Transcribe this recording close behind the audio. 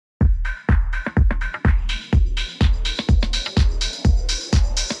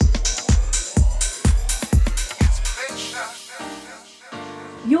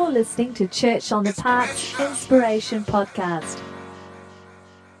You're listening to Church on the Parks Inspiration Podcast.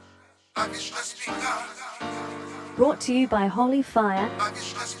 Brought to you by Holy Fire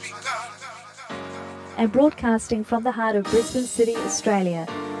and broadcasting from the heart of Brisbane City, Australia.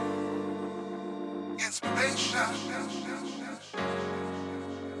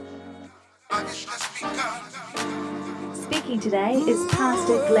 Speaking today is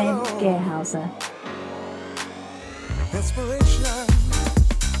Pastor Glenn Gerhauser. Inspiration.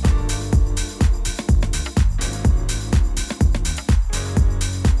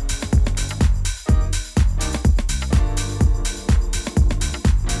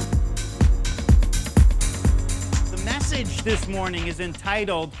 The message this morning is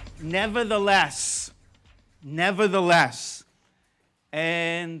entitled, Nevertheless. Nevertheless.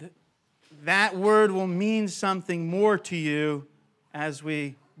 And that word will mean something more to you as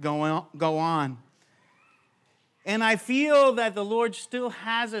we go on. And I feel that the Lord still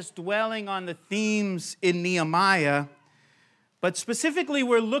has us dwelling on the themes in Nehemiah, but specifically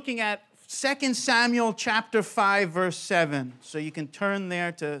we're looking at 2 Samuel chapter 5, verse 7. So you can turn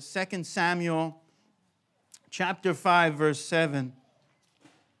there to 2 Samuel chapter 5, verse 7.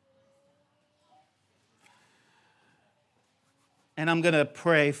 And I'm going to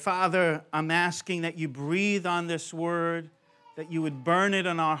pray. Father, I'm asking that you breathe on this word, that you would burn it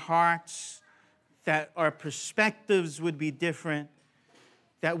in our hearts, that our perspectives would be different,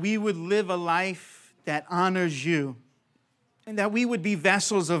 that we would live a life that honors you, and that we would be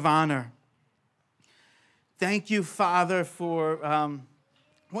vessels of honor. Thank you, Father, for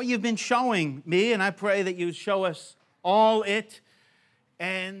what you've been showing me, and I pray that you would show us all it,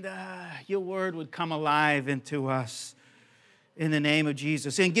 and your word would come alive into us in the name of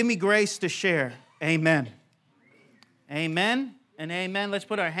Jesus. And give me grace to share. Amen. Amen. And amen. Let's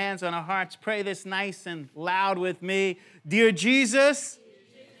put our hands on our hearts. Pray this nice and loud with me. Dear Jesus,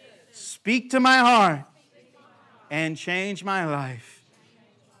 speak to my heart and change my life.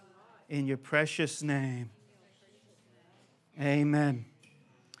 In your precious name. Amen.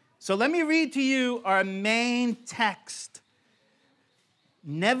 So let me read to you our main text.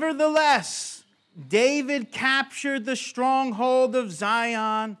 Nevertheless, David captured the stronghold of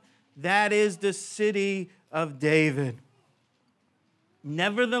Zion, that is the city of David.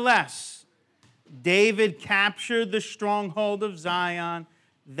 Nevertheless, David captured the stronghold of Zion,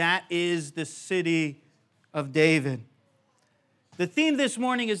 that is the city of David. The theme this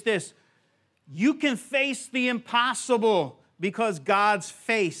morning is this: you can face the impossible because God's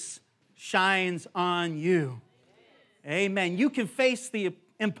face shines on you. Amen. You can face the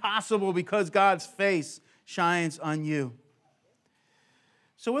impossible because God's face shines on you.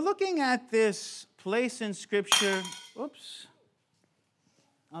 So we're looking at this place in Scripture. Oops.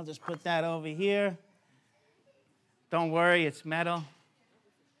 I'll just put that over here. Don't worry, it's metal.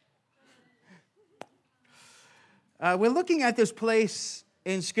 We're looking at this place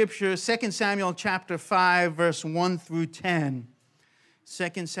in Scripture, 2 Samuel chapter 5, verse 1 through 10.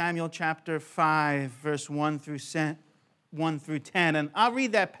 2 Samuel chapter 5, verse 1 through 10. And I'll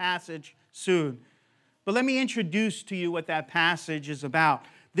read that passage soon. But let me introduce to you what that passage is about.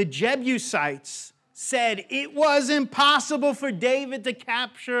 The Jebusites said it was impossible for David to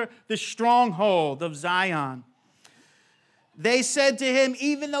capture the stronghold of Zion. They said to him,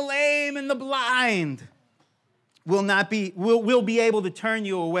 even the lame and the blind will be able to turn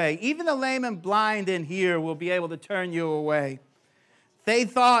you away. Even the lame and blind in here will be able to turn you away. They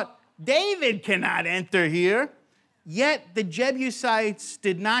thought, David cannot enter here. Yet the Jebusites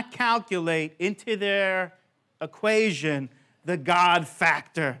did not calculate into their equation the God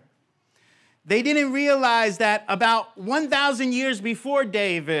factor. They didn't realize that about 1,000 years before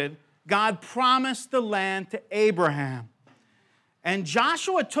David, God promised the land to Abraham. And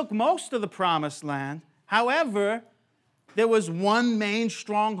Joshua took most of the promised land. However, there was one main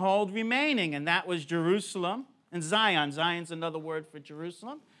stronghold remaining, and that was Jerusalem and Zion. Zion's another word for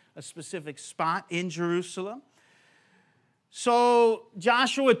Jerusalem, a specific spot in Jerusalem. So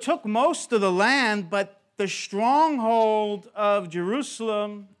Joshua took most of the land, but the stronghold of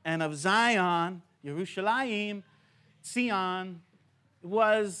Jerusalem and of Zion, Yerushalayim, Zion,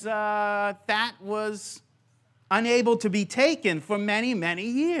 was unable to be taken for many, many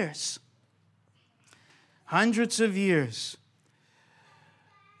years. Hundreds of years.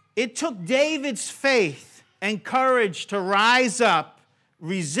 It took David's faith and courage to rise up,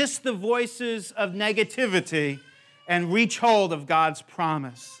 resist the voices of negativity, and reach hold of God's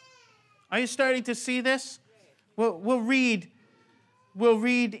promise. Are you starting to see this? We'll read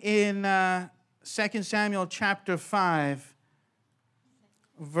in 2 Samuel chapter 5,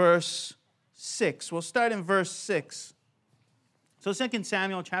 verse 6. We'll start in verse 6. So 2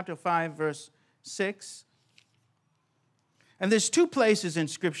 Samuel chapter 5, verse 6. And there's two places in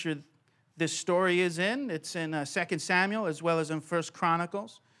Scripture this story is in. It's in 2 Samuel as well as in 1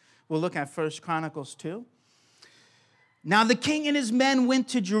 Chronicles. We'll look at 1 Chronicles too. Now the king and his men went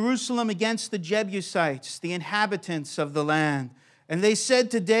to Jerusalem against the Jebusites, the inhabitants of the land. And they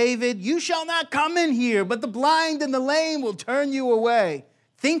said to David, "You shall not come in here, but the blind and the lame will turn you away,"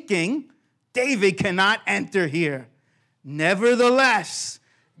 thinking, "David cannot enter here." Nevertheless,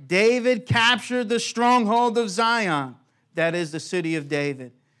 David captured the stronghold of Zion, that is the city of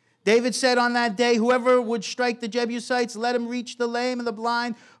David. David said on that day, "Whoever would strike the Jebusites, let him reach the lame and the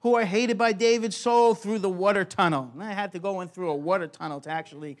blind who are hated by David's soul through the water tunnel." And I had to go in through a water tunnel to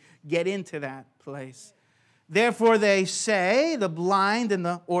actually get into that place. Therefore they say, "The blind and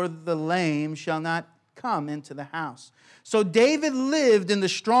the lame shall not come into the house." So David lived in the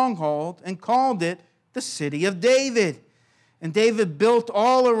stronghold and called it the city of David. And David built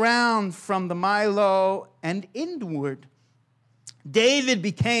all around from the Milo and inward. David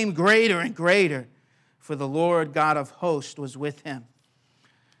became greater and greater, for the Lord God of hosts was with him.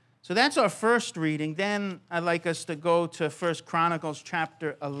 So that's our first reading. Then I'd like us to go to 1 Chronicles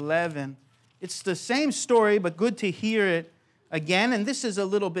chapter 11. It's the same story, but good to hear it again. And this is a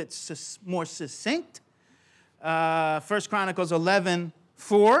little bit more succinct. 1 Chronicles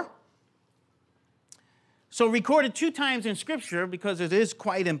 11:4. So recorded two times in Scripture because it is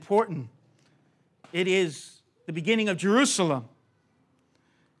quite important. It is the beginning of Jerusalem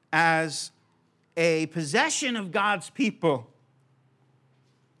as a possession of God's people.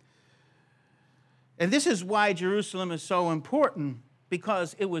 And this is why Jerusalem is so important,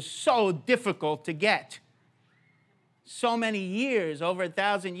 because it was so difficult to get. So many years, over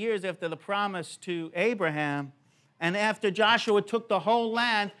 1,000 years after the promise to Abraham, and after Joshua took the whole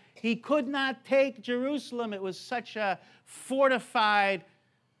land, he could not take Jerusalem. It was such a fortified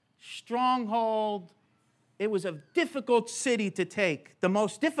stronghold. It was a difficult city to take, the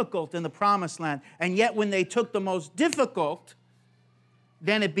most difficult in the promised land. And yet when they took the most difficult,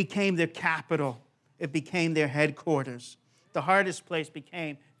 then it became their capital. It became their headquarters. The hardest place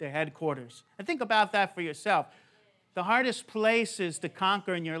became their headquarters. And think about that for yourself. The hardest places to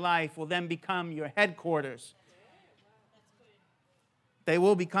conquer in your life will then become your headquarters. They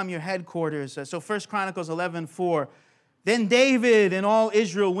will become your headquarters. So 1 Chronicles 11:4. Then David and all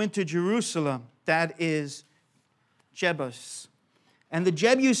Israel went to Jerusalem, that is Jebus. And the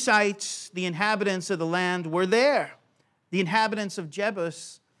Jebusites, the inhabitants of the land, were there. The inhabitants of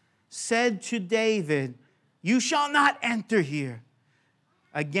Jebus said to David, "You shall not enter here."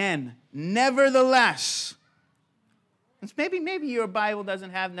 Again, nevertheless. Maybe your Bible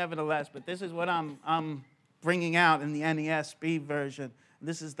doesn't have nevertheless, but this is what I'm bringing out in the NESB version.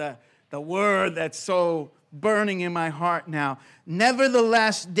 This is the word that's so burning in my heart now.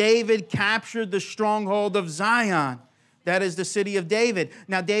 Nevertheless, David captured the stronghold of Zion, that is the city of David.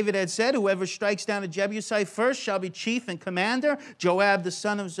 Now, David had said, "Whoever strikes down a Jebusite first shall be chief and commander." Joab, the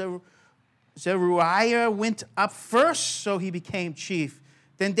son of Zeruiah, went up first, so he became chief.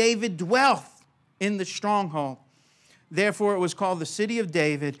 Then David dwelt in the stronghold. Therefore, it was called the city of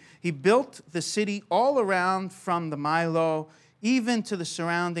David. He built the city all around from the Milo, even to the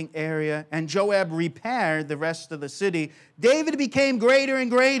surrounding area, and Joab repaired the rest of the city. David became greater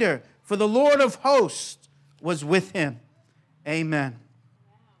and greater, for the Lord of hosts was with him. Amen.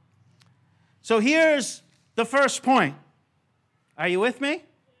 So here's the first point. Are you with me?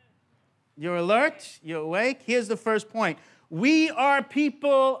 You're alert? You're awake? Here's the first point. We are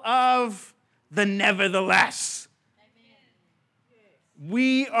people of the nevertheless.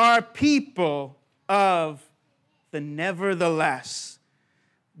 We are people of the nevertheless.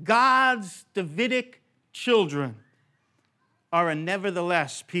 God's Davidic children are a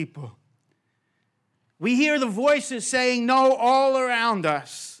nevertheless people. We hear the voices saying no all around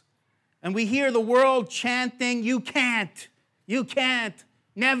us. And we hear the world chanting, "You can't,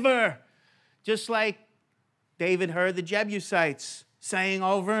 never." Just like David heard the Jebusites saying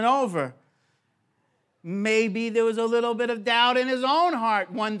over and over. Maybe there was a little bit of doubt in his own heart,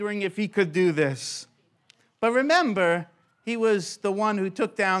 wondering if he could do this. But remember, he was the one who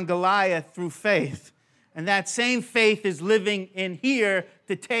took down Goliath through faith. And that same faith is living in here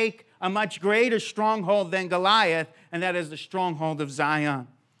to take a much greater stronghold than Goliath, and that is the stronghold of Zion.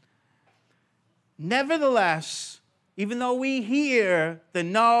 Nevertheless, even though we hear the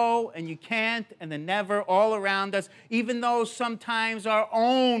no and you can't and the never all around us, even though sometimes our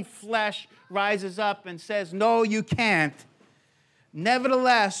own flesh rises up and says, "No, you can't,"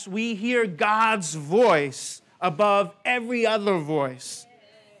 nevertheless, we hear God's voice above every other voice,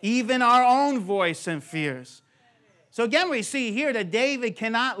 even our own voice and fears. So again, we see here that David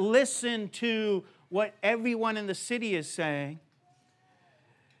cannot listen to what everyone in the city is saying.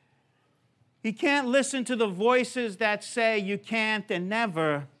 He can't listen to the voices that say you can't and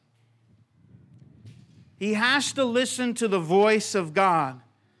never. He has to listen to the voice of God.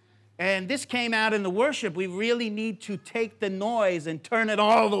 And this came out in the worship. We really need to take the noise and turn it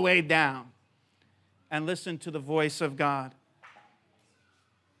all the way down and listen to the voice of God.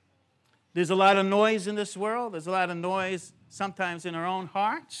 There's a lot of noise in this world. There's a lot of noise sometimes in our own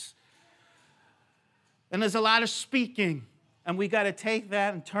hearts. And there's a lot of speaking. And we got to take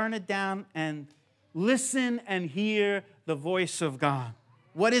that and turn it down and listen and hear the voice of God.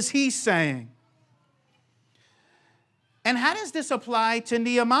 What is he saying? And how does this apply to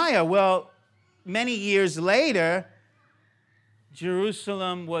Nehemiah? Well, many years later,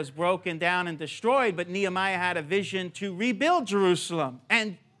 Jerusalem was broken down and destroyed, but Nehemiah had a vision to rebuild Jerusalem.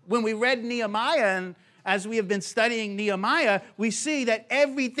 And when we read Nehemiah, and as we have been studying Nehemiah, we see that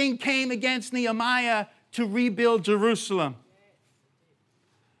everything came against Nehemiah to rebuild Jerusalem.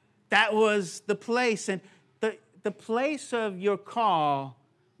 That was the place. And the place of your call,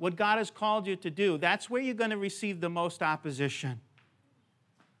 what God has called you to do, that's where you're going to receive the most opposition.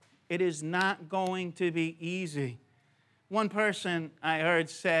 It is not going to be easy. One person I heard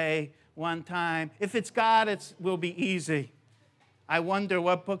say one time, if it's God, it will be easy. I wonder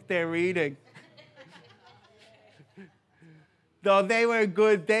what book they're reading. Though they were a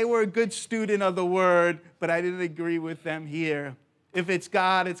good student of the word, but I didn't agree with them here. If it's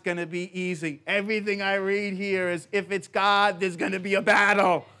God, it's going to be easy. Everything I read here is, if it's God, there's going to be a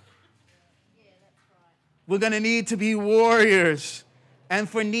battle. Yeah, that's right. We're going to need to be warriors. And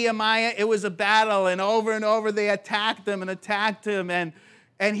for Nehemiah, it was a battle, and over they attacked him,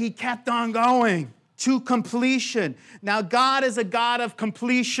 and he kept on going to completion. Now, God is a God of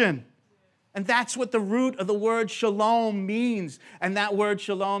completion. And that's what the root of the word shalom means. And that word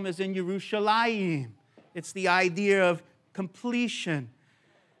shalom is in Yerushalayim. It's the idea of completion.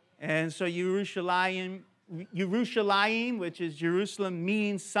 And so Yerushalayim, which is Jerusalem,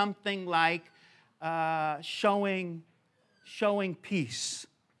 means something like showing peace,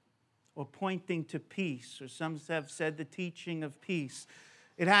 or pointing to peace, or some have said the teaching of peace.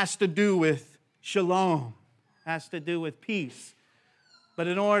 It has to do with shalom, has to do with peace. But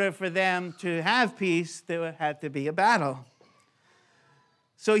in order for them to have peace, there had to be a battle.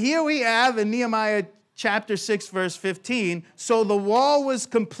 So here we have in Nehemiah chapter 6, verse 15, so the wall was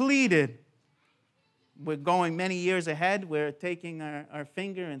completed. We're going many years ahead. We're taking our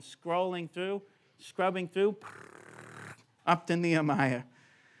finger and scrubbing through, up to Nehemiah.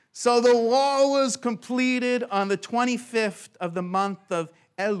 So the wall was completed on the 25th of the month of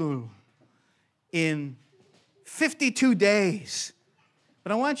Elul in 52 days.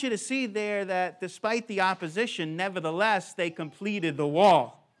 But I want you to see there that despite the opposition, nevertheless, they completed the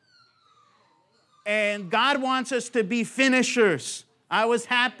wall. And God wants us to be finishers. I was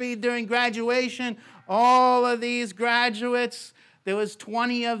happy during graduation. All of these graduates, there was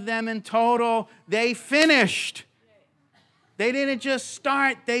 20 of them in total, they finished. They didn't just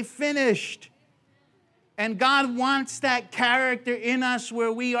start, they finished. And God wants that character in us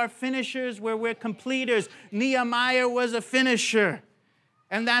where we are finishers, where we're completers. Nehemiah was a finisher.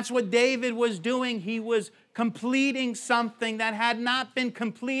 And that's what David was doing. He was completing something that had not been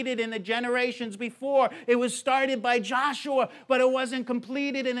completed in the generations before. It was started by Joshua, but it wasn't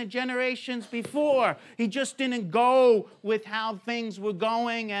completed in the generations before. He just didn't go with how things were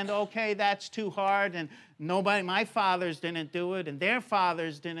going, and okay, that's too hard, and my fathers didn't do it, and their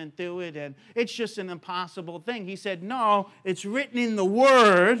fathers didn't do it, and it's just an impossible thing. He said, no, it's written in the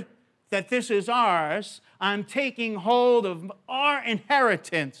Word that this is ours. I'm taking hold of our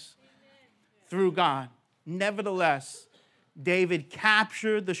inheritance through God. Nevertheless, David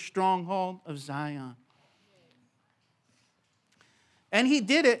captured the stronghold of Zion. And he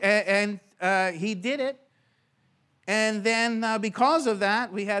did it, and then because of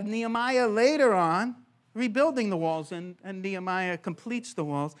that, we have Nehemiah later on rebuilding the walls, and Nehemiah completes the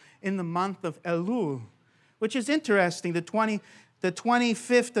walls in the month of Elul, which is interesting. The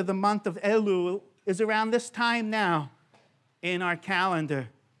 25th of the month of Elul is around this time now in our calendar,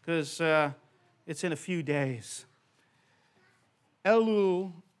 because it's in a few days.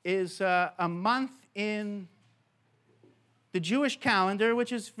 Elul is a month in the Jewish calendar,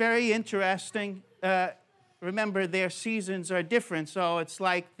 which is very interesting. Remember, their seasons are different, so it's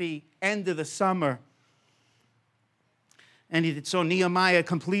like the end of the summer. And so Nehemiah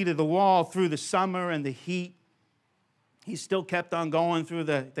completed the wall through the summer and the heat. He still kept on going through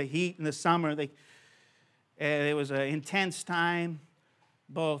the heat in the summer. It was an intense time,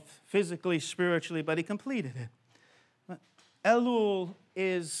 both physically, spiritually, but he completed it. Elul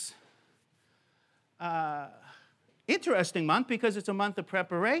is interesting month because it's a month of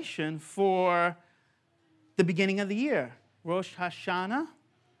preparation for the beginning of the year. Rosh Hashanah,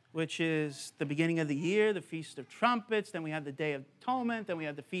 which is the beginning of the year, the Feast of Trumpets. Then we have the Day of Atonement. Then we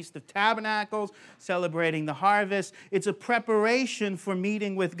have the Feast of Tabernacles, celebrating the harvest. It's a preparation for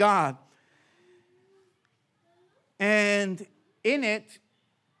meeting with God. And in it,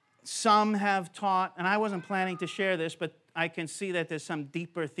 some have taught, and I wasn't planning to share this, but I can see that there's some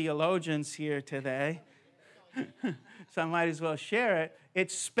deeper theologians here today. So I might as well share it.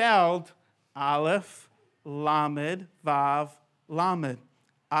 It's spelled Aleph, Lamed, Vav, Lamed.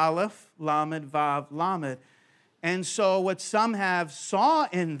 Aleph, Lamed, Vav, Lamed. And so what some have saw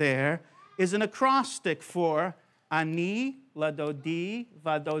in there is an acrostic for Ani, Ladodi,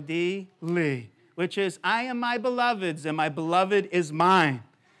 Vadodi, Li, which is, I am my beloved's and my beloved is mine.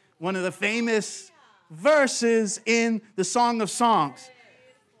 One of the famous verses in the Song of Songs.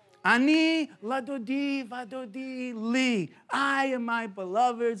 Ani, Ladodi, Vadodi, Li. I am my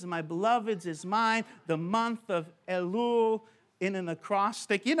beloved's and my beloved's is mine. The month of Elul, in an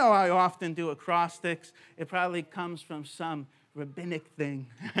acrostic. You know, I often do acrostics. It probably comes from some rabbinic thing.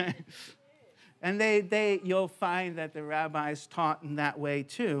 And you'll find that the rabbis taught in that way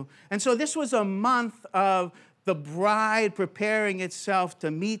too. And so this was a month of the bride preparing itself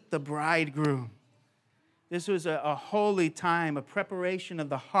to meet the bridegroom. This was a holy time, a preparation of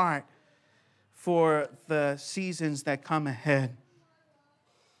the heart for the seasons that come ahead.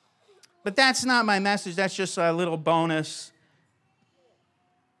 But that's not my message. That's just a little bonus.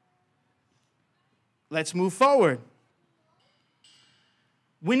 Let's move forward.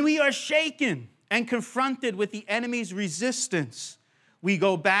 When we are shaken and confronted with the enemy's resistance, we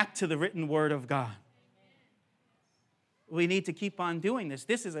go back to the written word of God. We need to keep on doing this.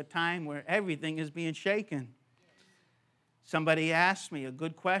 This is a time where everything is being shaken. Somebody asked me a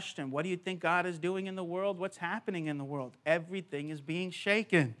good question. What do you think God is doing in the world? What's happening in the world? Everything is being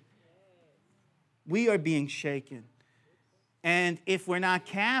shaken. We are being shaken. And if we're not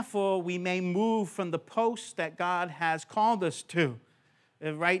careful, we may move from the post that God has called us to.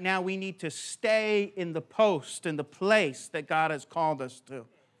 Right now, we need to stay in the post, in the place that God has called us to,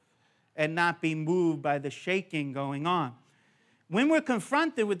 and not be moved by the shaking going on. When we're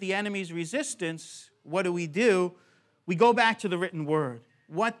confronted with the enemy's resistance, what do? We go back to the written word.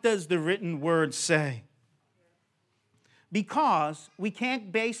 What does the written word say? Because we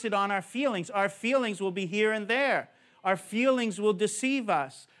can't base it on our feelings. Our feelings will be here and there. Our feelings will deceive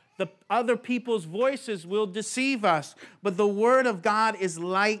us. The other people's voices will deceive us. But the word of God is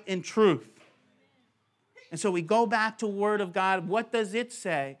light and truth. And so we go back to word of God. What does it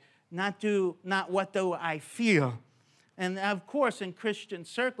say? Not what do I feel. And of course, in Christian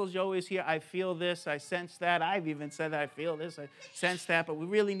circles, you always hear, I feel this, I sense that. I've even said that I feel this, I sense that. But we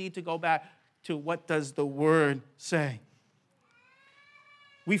really need to go back to what does the word say.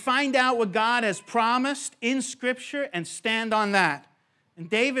 We find out what God has promised in Scripture and stand on that. And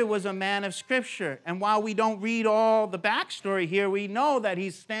David was a man of Scripture. And while we don't read all the backstory here, we know that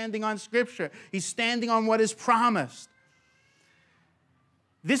he's standing on Scripture. He's standing on what is promised.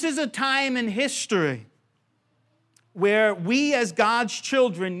 This is a time in history where we as God's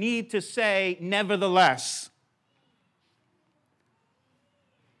children need to say, nevertheless.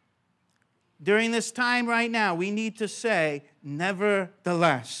 During this time right now, we need to say,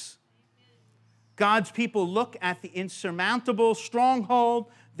 nevertheless. God's people look at the insurmountable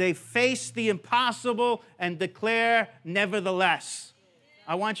stronghold, they face the impossible, and declare, nevertheless.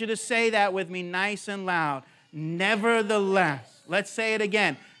 I want you to say that with me nice and loud. Nevertheless. Let's say it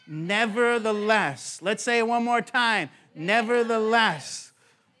again. Nevertheless. Let's say it one more time. Nevertheless.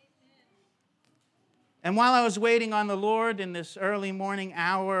 And while I was waiting on the Lord in this early morning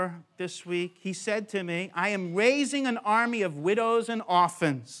hour this week, he said to me, I am raising an army of widows and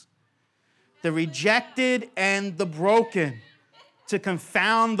orphans, the rejected and the broken, to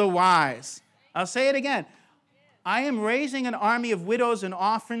confound the wise. I'll say it again. I am raising an army of widows and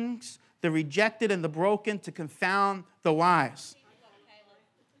orphans, the rejected and the broken, to confound the wise.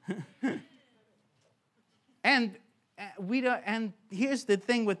 And here's the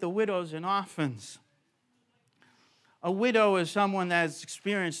thing with the widows and orphans. A widow is someone that has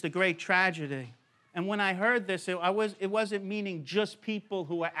experienced a great tragedy. And when I heard this, it wasn't meaning just people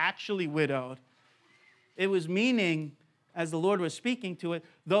who are actually widowed. It was meaning, as the Lord was speaking to it,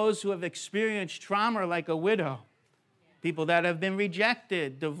 those who have experienced trauma like a widow. People that have been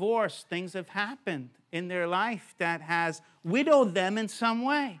rejected, divorced, things have happened in their life that has widowed them in some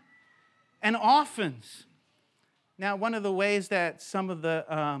way. And orphans. Now, one of the ways that some of the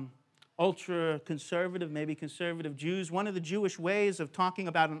ultra-conservative, maybe conservative Jews, one of the Jewish ways of talking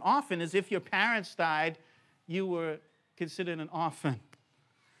about an orphan is if your parents died, you were considered an orphan,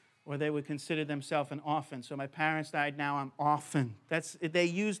 or they would consider themselves an orphan. So my parents died, now I'm orphan. They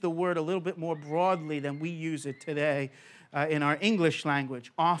use the word a little bit more broadly than we use it today in our English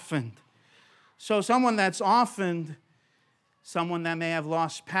language, orphaned. So someone that's orphaned, someone that may have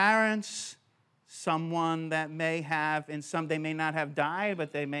lost parents, someone that may have, they may not have died,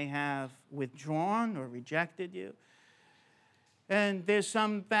 but they may have withdrawn or rejected you. And there's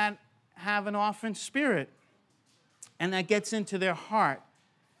some that have an orphan spirit, and that gets into their heart.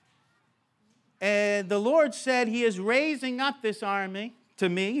 And the Lord said he is raising up this army, to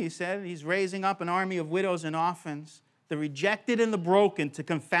me, he said, he's raising up an army of widows and orphans, the rejected and the broken, to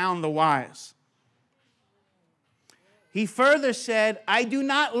confound the wise. He further said, I do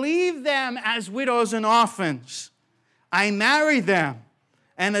not leave them as widows and orphans. I marry them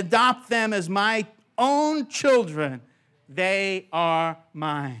and adopt them as my own children. They are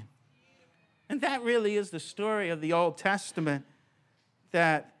mine. And that really is the story of the Old Testament,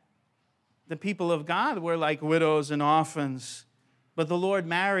 that the people of God were like widows and orphans, but the Lord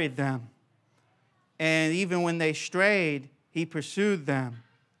married them. And even when they strayed, he pursued them.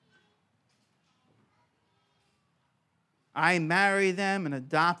 I marry them and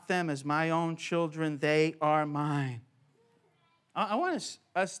adopt them as my own children. They are mine. I want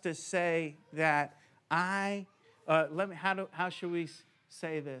us to say that how should we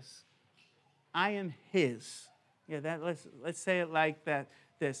say this? I am his. Yeah, let's say it like that.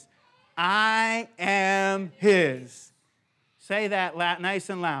 I am his. Say that nice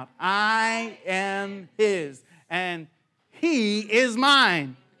and loud. I am his, and he is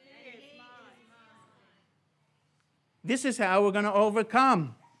mine. This is how we're going to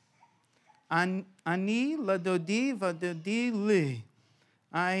overcome. Ani ladodi vadodi li.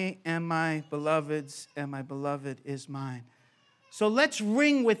 I am my beloved's, and my beloved is mine. So let's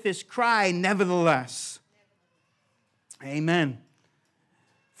ring with this cry, nevertheless. Amen.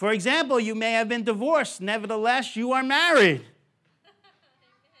 For example, you may have been divorced. Nevertheless, you are married.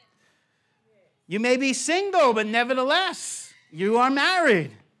 You may be single, but nevertheless, you are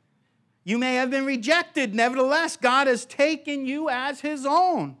married. You may have been rejected. Nevertheless, God has taken you as his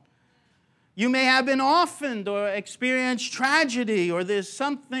own. You may have been orphaned or experienced tragedy, or there's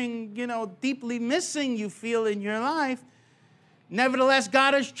something, deeply missing you feel in your life. Nevertheless,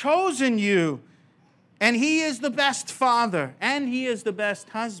 God has chosen you, and he is the best father, and he is the best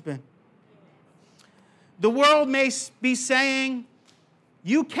husband. The world may be saying,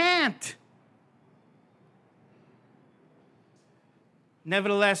 you can't.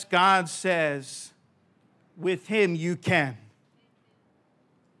 Nevertheless, God says, with him you can.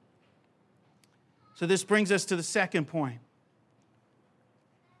 So this brings us to the second point.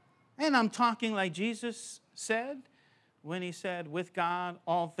 And I'm talking like Jesus said when he said, with God,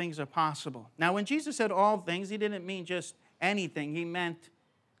 all things are possible. Now, when Jesus said all things, he didn't mean just anything. He meant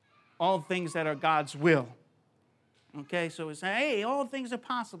all things that are God's will. Okay, so he's saying, hey, all things are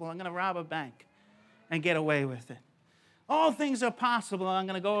possible. I'm going to rob a bank and get away with it. All things are possible. I'm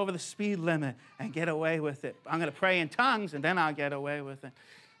going to go over the speed limit and get away with it. I'm going to pray in tongues, and then I'll get away with it.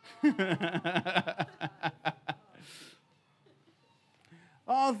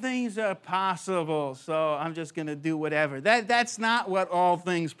 All things are possible, so I'm just going to do whatever. That's not what all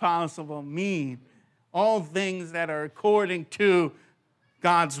things possible mean. All things that are according to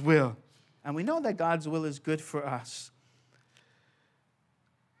God's will. And we know that God's will is good for us.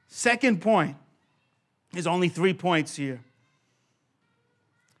 Second point. There's only 3 points here.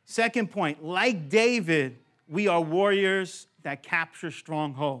 Second point, like David, we are warriors that capture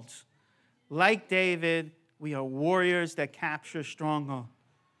strongholds. Like David, we are warriors that capture strongholds.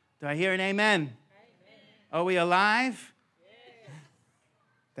 Do I hear an amen? Amen. Are we alive? Yes.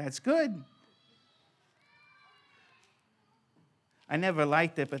 That's good. I never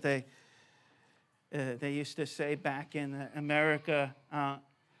liked it, but they used to say back in America,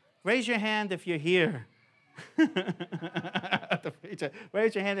 raise your hand if you're here.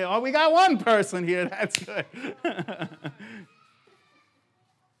 Raise your hand. Oh, we got one person here. That's good.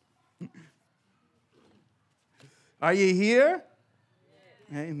 Are you here?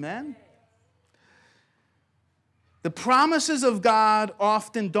 Yes. Amen. The promises of God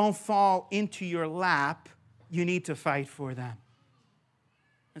often don't fall into your lap. You need to fight for them.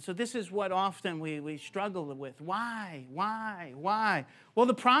 And so this is what often we struggle with. Why? Well,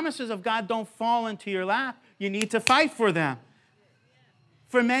 the promises of God don't fall into your lap. You need to fight for them.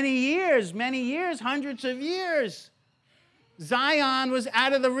 For many years, hundreds of years, Zion was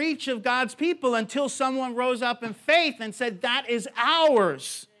out of the reach of God's people until someone rose up in faith and said, that is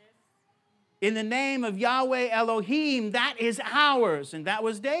ours. in the name of Yahweh Elohim, that is ours. And that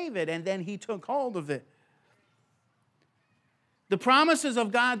was David. And then he took hold of it. The promises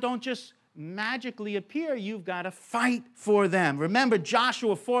of God don't just magically appear. You've got to fight for them. Remember,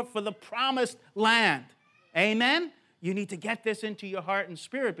 Joshua fought for the promised land. Amen? You need to get this into your heart and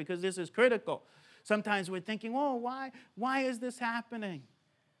spirit because this is critical. Sometimes we're thinking, oh, why is this happening?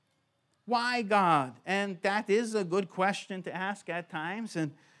 Why, God? And that is a good question to ask at times.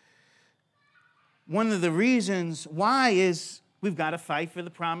 And one of the reasons why is we've got to fight for the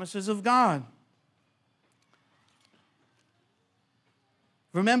promises of God.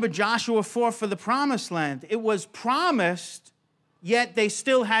 Remember, Joshua fought for the promised land. It was promised, yet they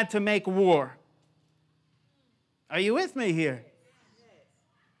still had to make war. Are you with me here?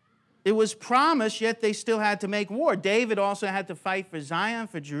 It was promised, yet they still had to make war. David also had to fight for Zion,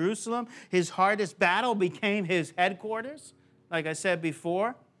 for Jerusalem. His hardest battle became his headquarters, like I said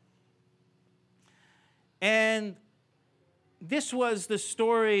before. And this was the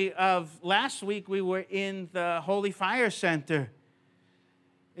story of last week we were in the Holy Fire Center.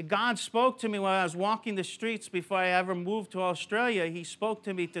 God spoke to me while I was walking the streets before I ever moved to Australia. He spoke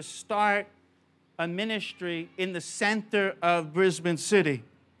to me to start a ministry in the center of Brisbane City.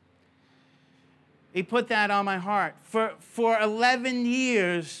 He put that on my heart. For 11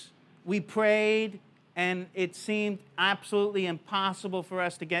 years, we prayed, and it seemed absolutely impossible for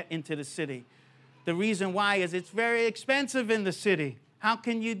us to get into the city. The reason why is it's very expensive in the city. How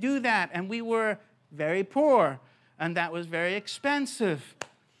can you do that? And we were very poor, and that was very expensive.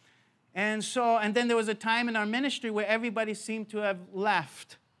 And then there was a time in our ministry where everybody seemed to have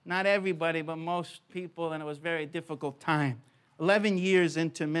left. Not everybody, but most people, and it was a very difficult time. 11 years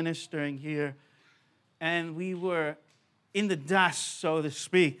into ministering here, and we were in the dust, so to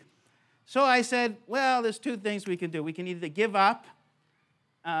speak. So I said, well, there's two things we can do. We can either give up,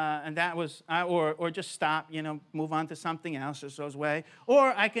 and that was, or just stop, move on to something else, or so's way.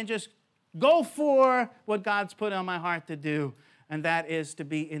 Or I can just go for what God's put on my heart to do, and that is to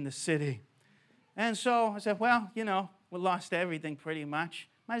be in the city. And so I said, well, we lost everything pretty much.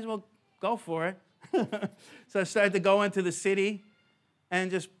 Might as well go for it. So I started to go into the city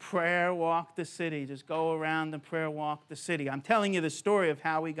and just prayer walk the city. Just go around and prayer walk the city. I'm telling you the story of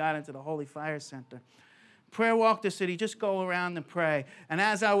how we got into the Holy Fire Center. Prayer walk the city, just go around and pray. And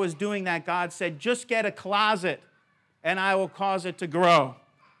as I was doing that, God said, just get a closet and I will cause it to grow.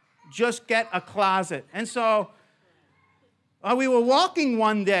 Just get a closet. And so we were walking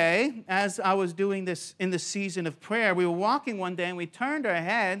one day, as I was doing this in the season of prayer, we were walking one day and we turned our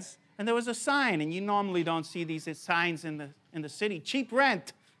heads and there was a sign. And you normally don't see these signs in the city. Cheap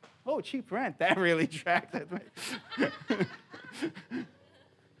rent. Oh, cheap rent. That really attracted me.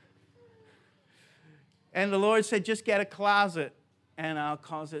 And the Lord said, just get a closet and I'll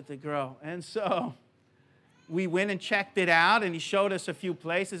cause it to grow. And so we went and checked it out, and he showed us a few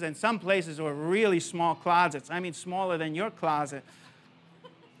places, and some places were really small closets. I mean, smaller than your closet.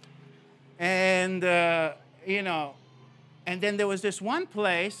 And, and then there was this one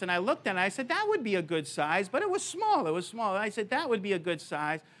place, and I looked at it, and I said, that would be a good size, but it was small. It was small. I said, that would be a good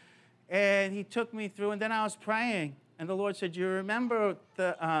size. And he took me through, and then I was praying, and the Lord said, do you remember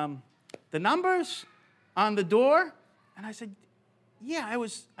the numbers on the door? And I said, yeah,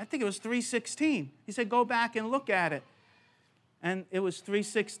 I think it was 316. He said, go back and look at it. And it was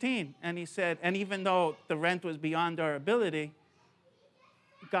 316. And he said, and even though the rent was beyond our ability,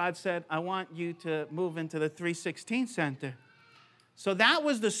 God said, I want you to move into the 316 center. So that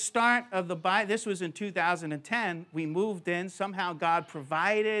was the start of the Bible. This was in 2010. We moved in. Somehow God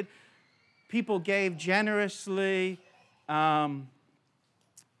provided. People gave generously. And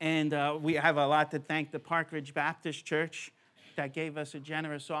we have a lot to thank the Park Ridge Baptist Church that gave us a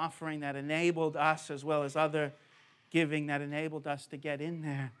generous offering that enabled us, as well as other giving that enabled us to get in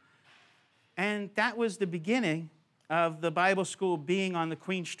there. And that was the beginning of the Bible school being on the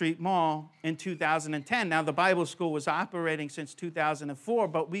Queen Street Mall in 2010. Now, the Bible school was operating since 2004,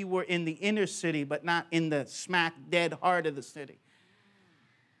 but we were in the inner city, but not in the smack dead heart of the city.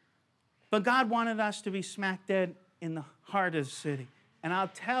 But God wanted us to be smack dead in the heart of the city. And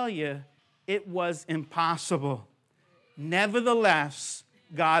I'll tell you, it was impossible. Nevertheless,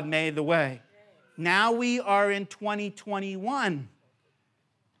 God made the way. Now we are in 2021,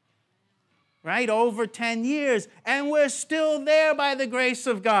 right? Over 10 years, and we're still there by the grace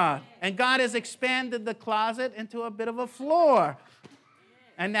of God. And God has expanded the closet into a bit of a floor.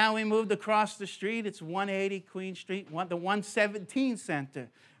 And now we moved across the street. It's 180 Queen Street, the 117 Center.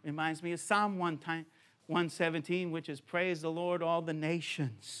 Reminds me of Psalm 117, which is, praise the Lord, all the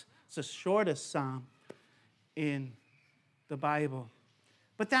nations. It's the shortest psalm in the Bible.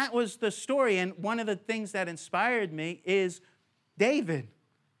 But that was the story, and one of the things that inspired me is David.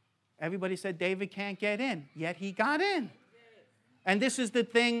 Everybody said David can't get in, yet he got in. And this is the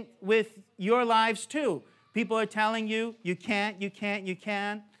thing with your lives too. People are telling you, you can't, you can't, you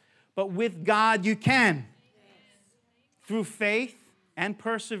can. But with God, you can. Through faith and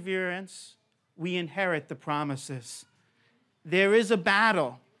perseverance, we inherit the promises. There is a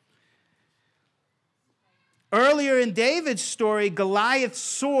battle. Earlier in David's story, Goliath's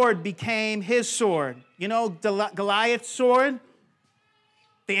sword became his sword. You know Goliath's sword?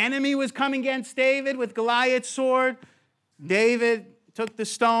 The enemy was coming against David with Goliath's sword. David took the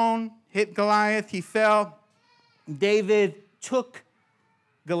stone, hit Goliath, he fell. David took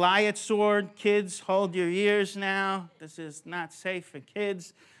Goliath's sword. Kids, hold your ears now. This is not safe for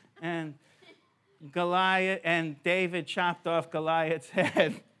kids. And David chopped off Goliath's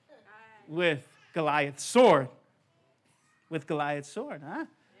head with Goliath's sword. With Goliath's sword, huh?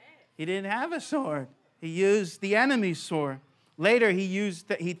 He didn't have a sword. He used the enemy's sword. Later,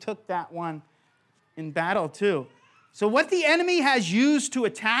 he took that one in battle too. So what the enemy has used to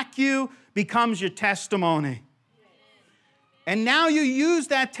attack you becomes your testimony. And now you use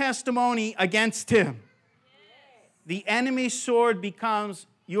that testimony against him. The enemy's sword becomes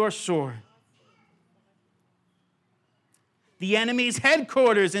your sword. The enemy's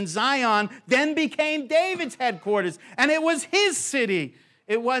headquarters in Zion then became David's headquarters, and it was his city.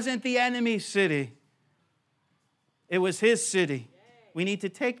 It wasn't the enemy's city. It was his city. We need to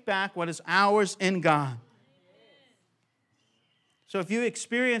take back what is ours in God. So if you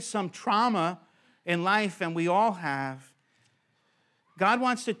experience some trauma in life, and we all have, God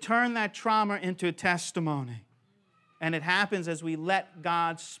wants to turn that trauma into a testimony. And it happens as we let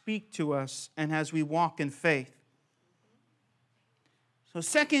God speak to us and as we walk in faith. So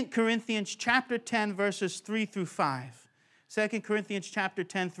 2 Corinthians chapter 10, verses 3 through 5. 2 Corinthians chapter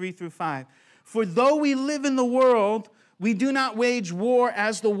 10, 3 through 5. For though we live in the world, we do not wage war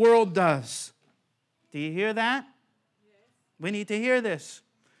as the world does. Do you hear that? We need to hear this.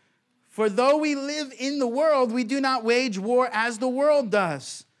 For though we live in the world, we do not wage war as the world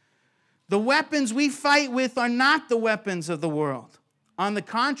does. The weapons we fight with are not the weapons of the world. On the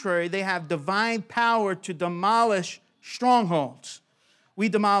contrary, they have divine power to demolish strongholds. We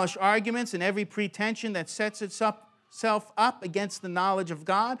demolish arguments and every pretension that sets itself up against the knowledge of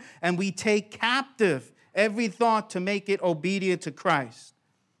God, and we take captive every thought to make it obedient to Christ.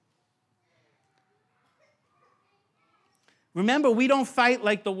 Remember, we don't fight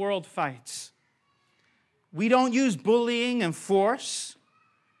like the world fights. We don't use bullying and force.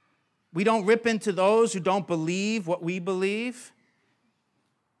 We don't rip into those who don't believe what we believe.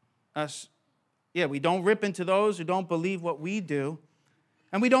 We don't rip into those who don't believe what we do.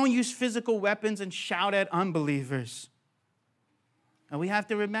 And we don't use physical weapons and shout at unbelievers. And we have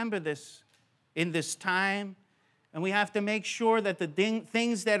to remember this in this time. And we have to make sure that the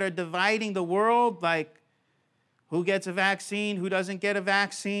things that are dividing the world, like who gets a vaccine, who doesn't get a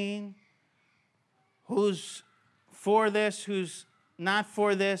vaccine, who's for this, who's not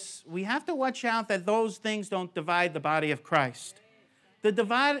for this, we have to watch out that those things don't divide the body of Christ.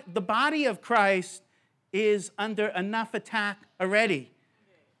 The body of Christ is under enough attack already.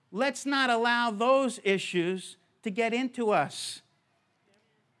 Let's not allow those issues to get into us.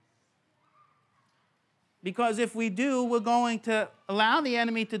 Because if we do, we're going to allow the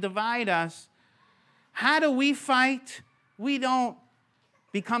enemy to divide us. How do we fight? We don't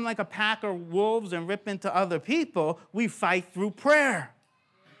become like a pack of wolves and rip into other people. We fight through prayer.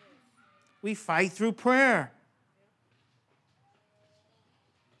 We fight through prayer.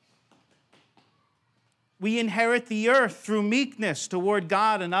 We inherit the earth through meekness toward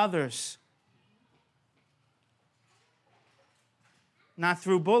God and others. Not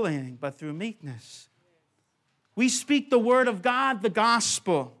through bullying, but through meekness. We speak the word of God, the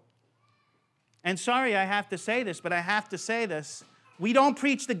gospel. And sorry, I have to say this, but I have to say this. We don't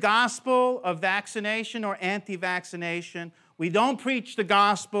preach the gospel of vaccination or anti-vaccination. We don't preach the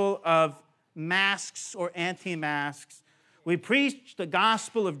gospel of masks or anti-masks. We preach the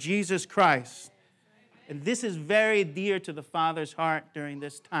gospel of Jesus Christ. And this is very dear to the Father's heart during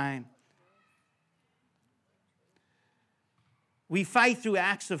this time. We fight through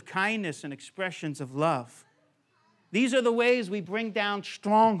acts of kindness and expressions of love. These are the ways we bring down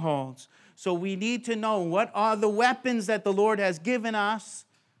strongholds. So we need to know what are the weapons that the Lord has given us.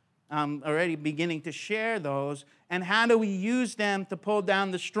 I'm already beginning to share those. And how do we use them to pull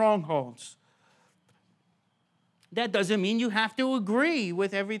down the strongholds? That doesn't mean you have to agree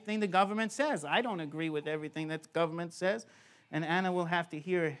with everything the government says. I don't agree with everything that the government says. And Anna will have to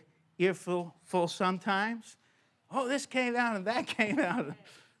hear earful sometimes. Oh, this came out and that came out.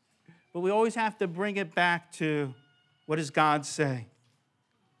 But we always have to bring it back to, what does God say?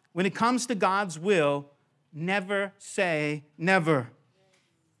 When it comes to God's will, never say never.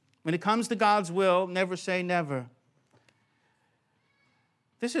 When it comes to God's will, never say never.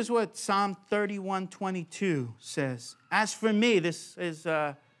 This is what Psalm 31:22 says. As for me, this is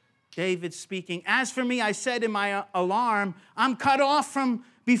David speaking. As for me, I said in my alarm, I'm cut off from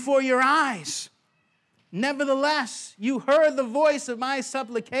before your eyes. Nevertheless, you heard the voice of my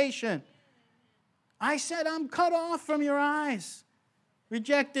supplication. I said, I'm cut off from your eyes.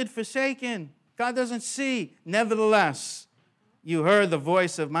 Rejected, forsaken. God doesn't see. Nevertheless, you heard the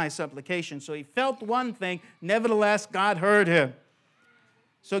voice of my supplication. So he felt one thing. Nevertheless, God heard him.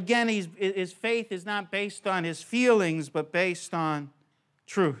 So again, his faith is not based on his feelings, but based on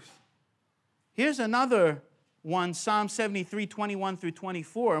truth. Here's another one, Psalm 73:21 through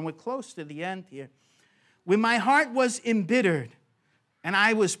 24, and we're close to the end here. When my heart was embittered and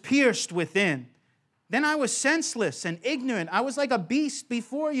I was pierced within, then I was senseless and ignorant. I was like a beast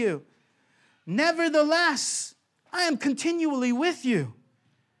before you. Nevertheless, I am continually with you.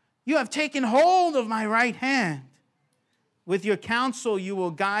 You have taken hold of my right hand. With your counsel you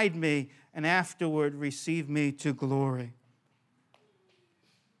will guide me, and afterward receive me to glory.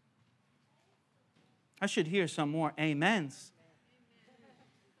 I should hear some more amens.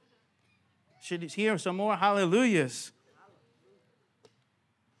 Should hear some more hallelujahs.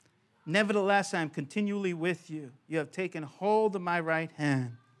 Nevertheless, I am continually with you. You have taken hold of my right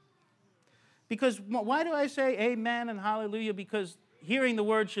hand. Because why do I say amen and hallelujah? Because hearing the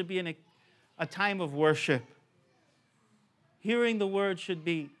word should be in a time of worship. Hearing the word should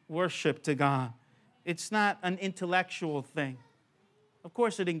be worship to God. It's not an intellectual thing. Of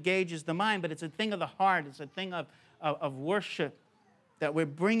course, it engages the mind, but it's a thing of the heart. It's a thing of worship, that we're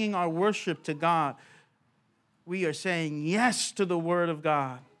bringing our worship to God. We are saying yes to the word of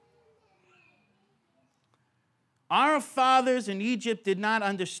God. Our fathers in Egypt did not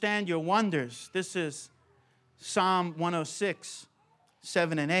understand your wonders. This is Psalm 106,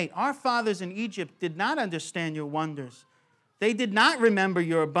 7 and 8. Our fathers in Egypt did not understand your wonders. They did not remember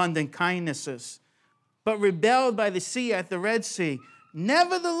your abundant kindnesses, but rebelled by the sea at the Red Sea.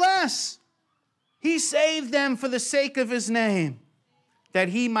 Nevertheless, he saved them for the sake of his name, that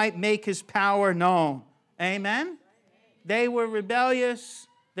he might make his power known. Amen? They were rebellious.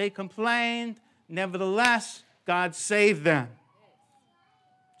 They complained. Nevertheless, God saved them.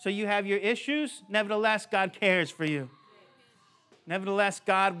 So you have your issues. Nevertheless, God cares for you. Nevertheless,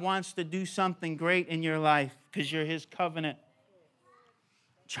 God wants to do something great in your life because you're his covenant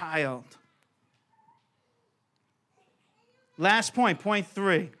child. Last point, point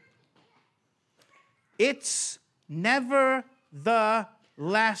 3. It's never the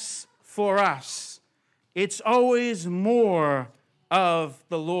less for us. It's always more of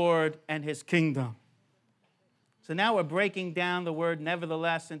the Lord and his kingdom. So now we're breaking down the word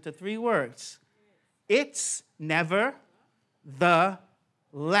nevertheless into 3 words. It's never the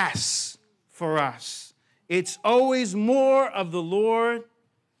less for us. It's always more of the Lord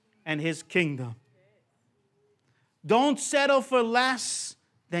and his kingdom. Don't settle for less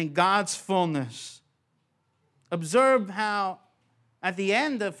than God's fullness. Observe how, at the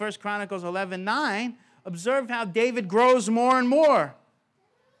end of 1 Chronicles 11:9, observe how David grows more and more.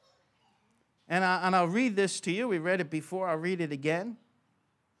 And I'll read this to you. We read it before. I'll read it again.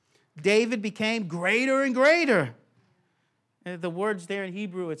 David became greater and greater. And the words there in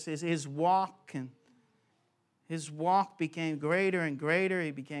Hebrew, it says his walk. And his walk became greater and greater.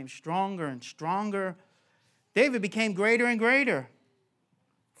 He became stronger and stronger. David became greater and greater.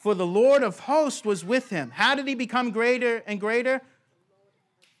 For the Lord of hosts was with him. How did he become greater and greater?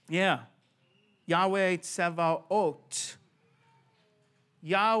 Yeah. Yahweh Tsevaot.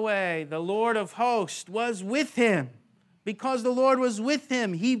 Yahweh, the Lord of hosts, was with him. Because the Lord was with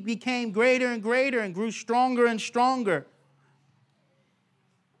him, he became greater and greater and grew stronger and stronger.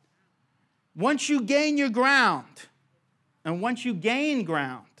 Once you gain your ground, and once you gain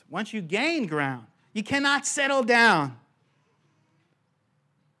ground, you cannot settle down.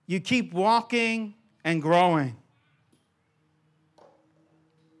 You keep walking and growing.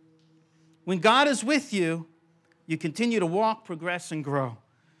 When God is with you, you continue to walk, progress, and grow.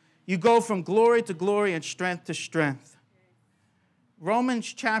 You go from glory to glory and strength to strength.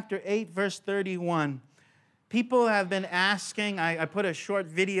 Romans chapter 8, verse 31. People have been asking, I put a short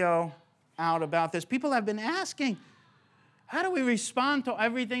video out about this. People have been asking, how do we respond to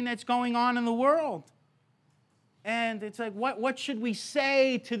everything that's going on in the world? And it's like, what should we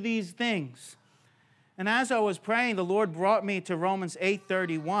say to these things? And as I was praying, the Lord brought me to Romans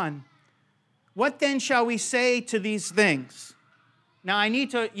 8:31. What then shall we say to these things? Now, I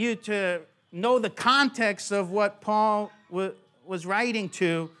need you to know the context of what Paul was writing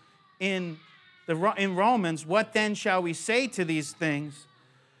to in Romans. What then shall we say to these things?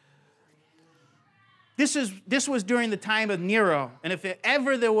 This was during the time of Nero. And if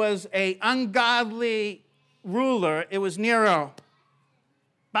ever there was an ungodly ruler, it was Nero.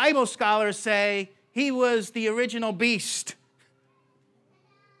 Bible scholars say he was the original beast,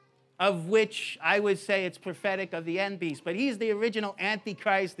 of which I would say it's prophetic of the end beast. But he's the original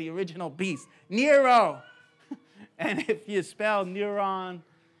Antichrist, the original beast. Nero. And if you spell Neuron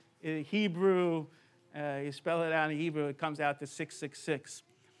in Hebrew, you spell it out in Hebrew, it comes out to 666.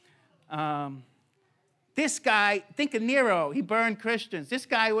 This guy, think of Nero. He burned Christians. This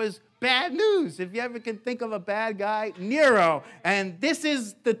guy was bad news. If you ever can think of a bad guy, Nero. And this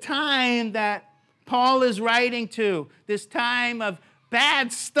is the time that Paul is writing to, this time of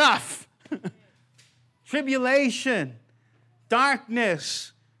bad stuff. Tribulation,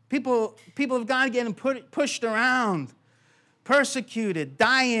 darkness, people of God getting pushed around, persecuted,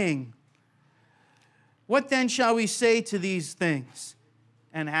 dying. What then shall we say to these things?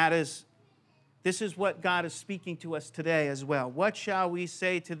 And this is what God is speaking to us today as well. What shall we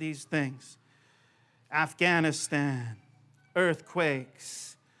say to these things? Afghanistan,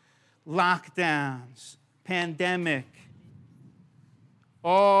 earthquakes, lockdowns, pandemic,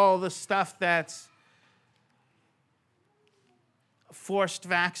 all the stuff that's forced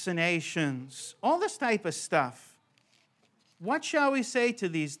vaccinations, all this type of stuff. What shall we say to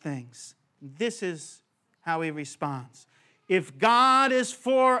these things? This is how he responds. If God is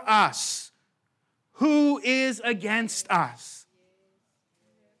for us, who is against us?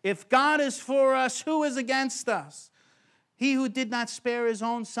 If God is for us, who is against us? He who did not spare his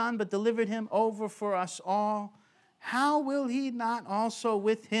own son, but delivered him over for us all, how will he not also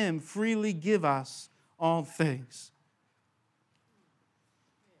with him freely give us all things?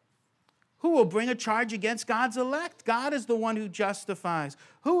 Who will bring a charge against God's elect? God is the one who justifies.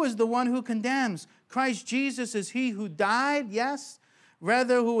 Who is the one who condemns? Christ Jesus is he who died, yes,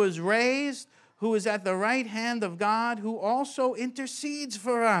 rather who was raised, who is at the right hand of God, who also intercedes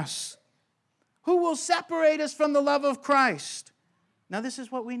for us. Who will separate us from the love of Christ? Now, this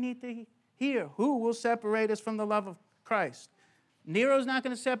is what we need to hear. Who will separate us from the love of Christ? Nero's not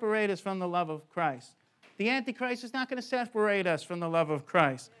going to separate us from the love of Christ. The Antichrist is not going to separate us from the love of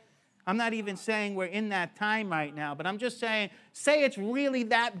Christ. I'm not even saying we're in that time right now, but I'm just saying, say it's really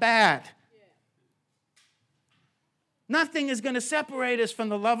that bad. Nothing is going to separate us from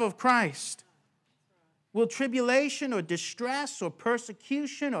the love of Christ. Will tribulation or distress or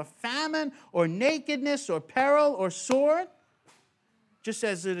persecution or famine or nakedness or peril or sword? Just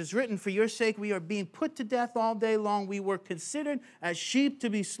as it is written, for your sake we are being put to death all day long. We were considered as sheep to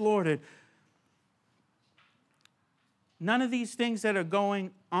be slaughtered. None of these things that are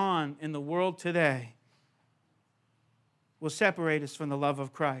going on in the world today will separate us from the love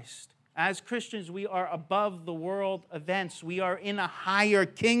of Christ. As Christians, we are above the world events. We are in a higher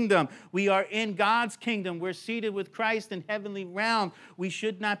kingdom. We are in God's kingdom. We're seated with Christ in heavenly realm. We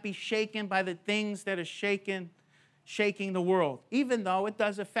should not be shaken by the things that are shaking the world, even though it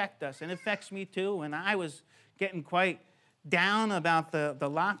does affect us. And it affects me too. And I was getting quite down about the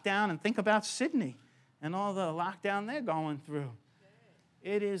lockdown. And think about Sydney and all the lockdown they're going through.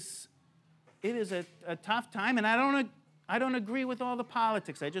 It is a tough time. And I don't agree with all the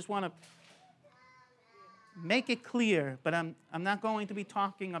politics. I just want to make it clear, but I'm not going to be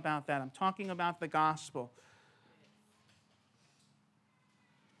talking about that. I'm talking about the gospel.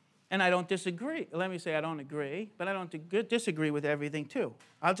 And I don't disagree. Let me say I don't agree, but I don't disagree with everything too.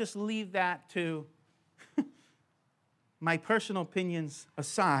 I'll just leave that to my personal opinions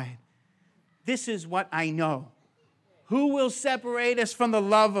aside. This is what I know. Who will separate us from the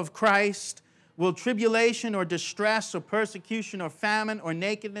love of Christ? Will tribulation or distress or persecution or famine or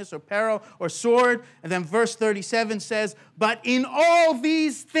nakedness or peril or sword? And then verse 37 says, but in all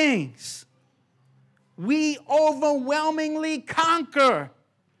these things we overwhelmingly conquer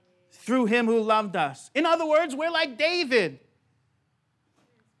through him who loved us. In other words, we're like David.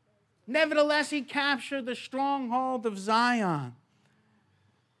 Nevertheless, he captured the stronghold of Zion.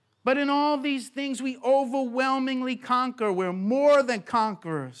 But in all these things we overwhelmingly conquer. We're more than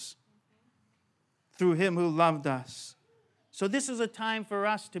conquerors through him who loved us. So this is a time for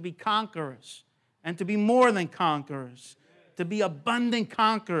us to be conquerors and to be more than conquerors, to be abundant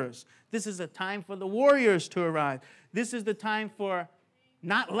conquerors. This is a time for the warriors to arrive. This is the time for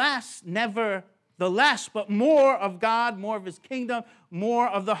not less, never the less, but more of God, more of his kingdom, more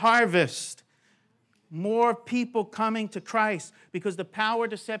of the harvest. more people coming to Christ, because the power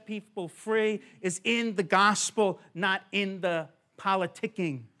to set people free is in the gospel, not in the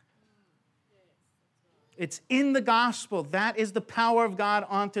politicking. It's in the gospel. That is the power of God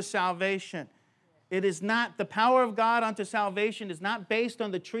unto salvation. It is not, the power of God unto salvation is not based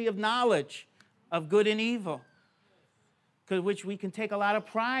on the tree of knowledge of good and evil, which we can take a lot of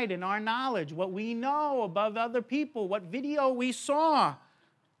pride in our knowledge, what we know above other people, what video we saw,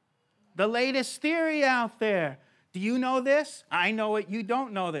 the latest theory out there. Do you know this? I know it. You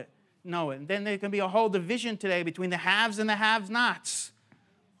don't know it. And then there can be a whole division today between the haves and the have-nots.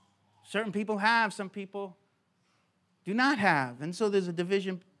 Certain people have, some people do not have. And so there's a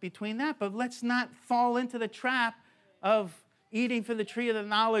division between that. But let's not fall into the trap of eating from the tree of the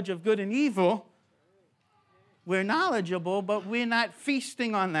knowledge of good and evil. We're knowledgeable, but we're not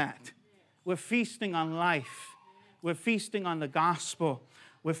feasting on that. We're feasting on life. We're feasting on the gospel.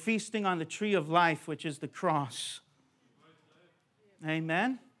 We're feasting on the tree of life, which is the cross.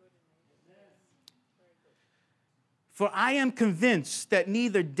 Amen? For I am convinced that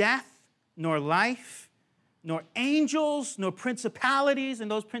neither death nor life, nor angels, nor principalities, and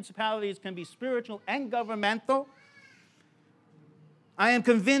those principalities can be spiritual and governmental. I am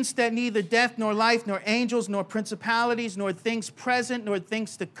convinced that neither death, nor life, nor angels, nor principalities, nor things present, nor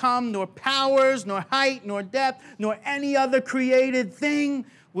things to come, nor powers, nor height, nor depth, nor any other created thing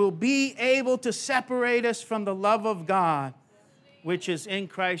will be able to separate us from the love of God, which is in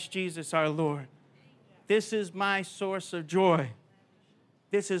Christ Jesus our Lord. This is my source of joy.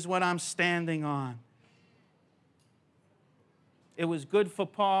 This is what I'm standing on. It was good for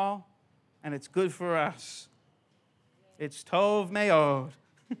Paul, and it's good for us. It's Tov Meod.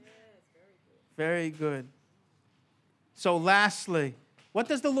 Very good. So lastly, what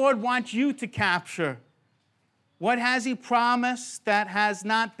does the Lord want you to capture? What has He promised that has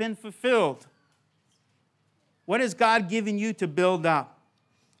not been fulfilled? What has God given you to build up?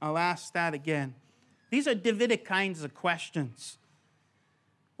 I'll ask that again. These are Davidic kinds of questions.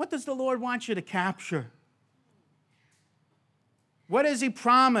 What does the Lord want you to capture? What has He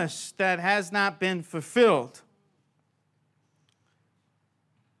promised that has not been fulfilled?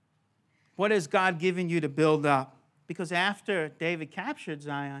 What has God given you to build up? Because after David captured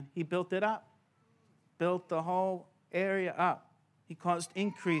Zion, he built it up. Built the whole area up. He caused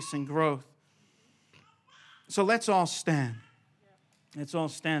increase and growth. So let's all stand. Let's all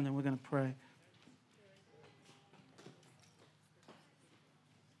stand and we're going to pray.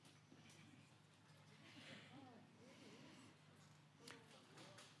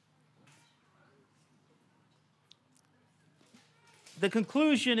 The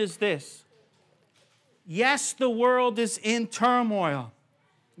conclusion is this. Yes, the world is in turmoil.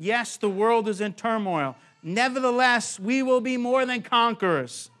 Yes, the world is in turmoil. Nevertheless, we will be more than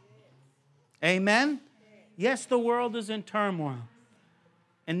conquerors. Amen? Yes, the world is in turmoil.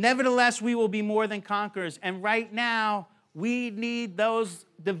 And nevertheless, we will be more than conquerors. And right now, we need those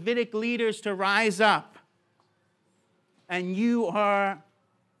Davidic leaders to rise up. And you are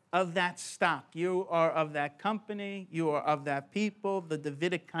of that stock. You are of that company. You are of that people, the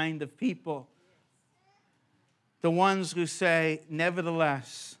Davidic kind of people. The ones who say,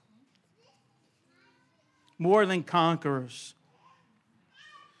 nevertheless, more than conquerors.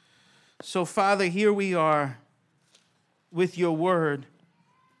 So, Father, here we are with your word.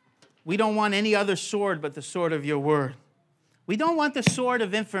 We don't want any other sword but the sword of your word. We don't want the sword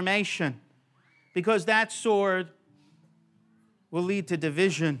of information, because that sword will lead to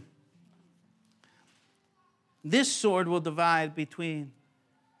division. This sword will divide between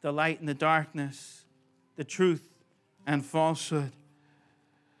the light and the darkness, the truth and falsehood.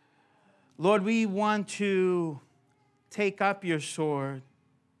 Lord, we want to take up your sword.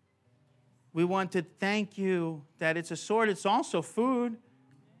 We want to thank you that it's a sword. It's also food.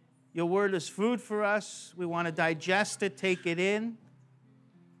 Your word is food for us. We want to digest it, take it in.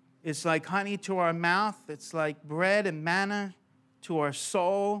 It's like honey to our mouth. It's like bread and manna to our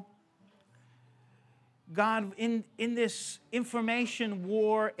soul. God, in this information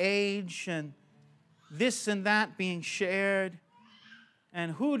war age and this and that being shared,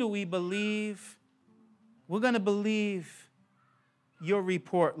 and who do we believe? We're going to believe your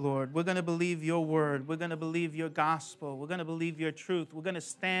report, Lord. We're going to believe your word. We're going to believe your gospel. We're going to believe your truth. We're going to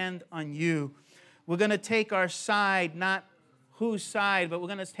stand on you. We're going to take our side, not whose side, but we're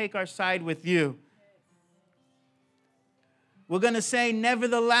going to take our side with you. We're going to say,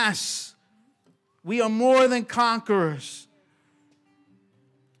 nevertheless, we are more than conquerors.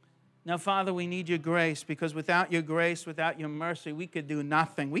 Now, Father, we need your grace because without your grace, without your mercy, we could do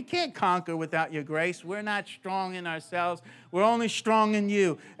nothing. We can't conquer without your grace. We're not strong in ourselves. We're only strong in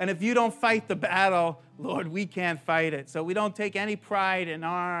you. And if you don't fight the battle, Lord, we can't fight it. So we don't take any pride in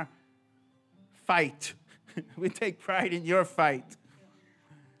our fight. We take pride in your fight.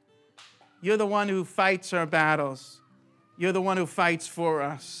 You're the one who fights our battles. You're the one who fights for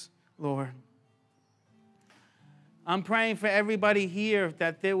us, Lord. I'm praying for everybody here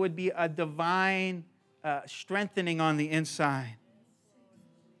that there would be a divine strengthening on the inside,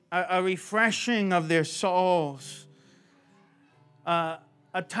 a refreshing of their souls, a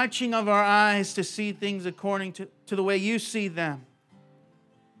touching of our eyes to see things according to the way you see them.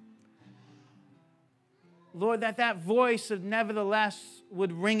 Lord, that voice of nevertheless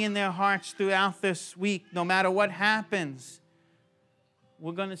would ring in their hearts throughout this week, no matter what happens.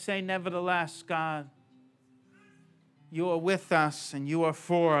 We're going to say, nevertheless, God, you are with us and you are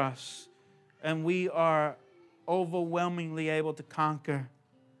for us, and we are overwhelmingly able to conquer.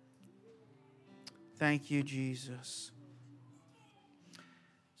 Thank you, Jesus.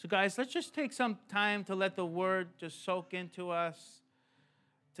 So, guys, let's just take some time to let the word just soak into us,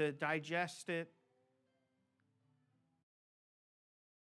 to digest it.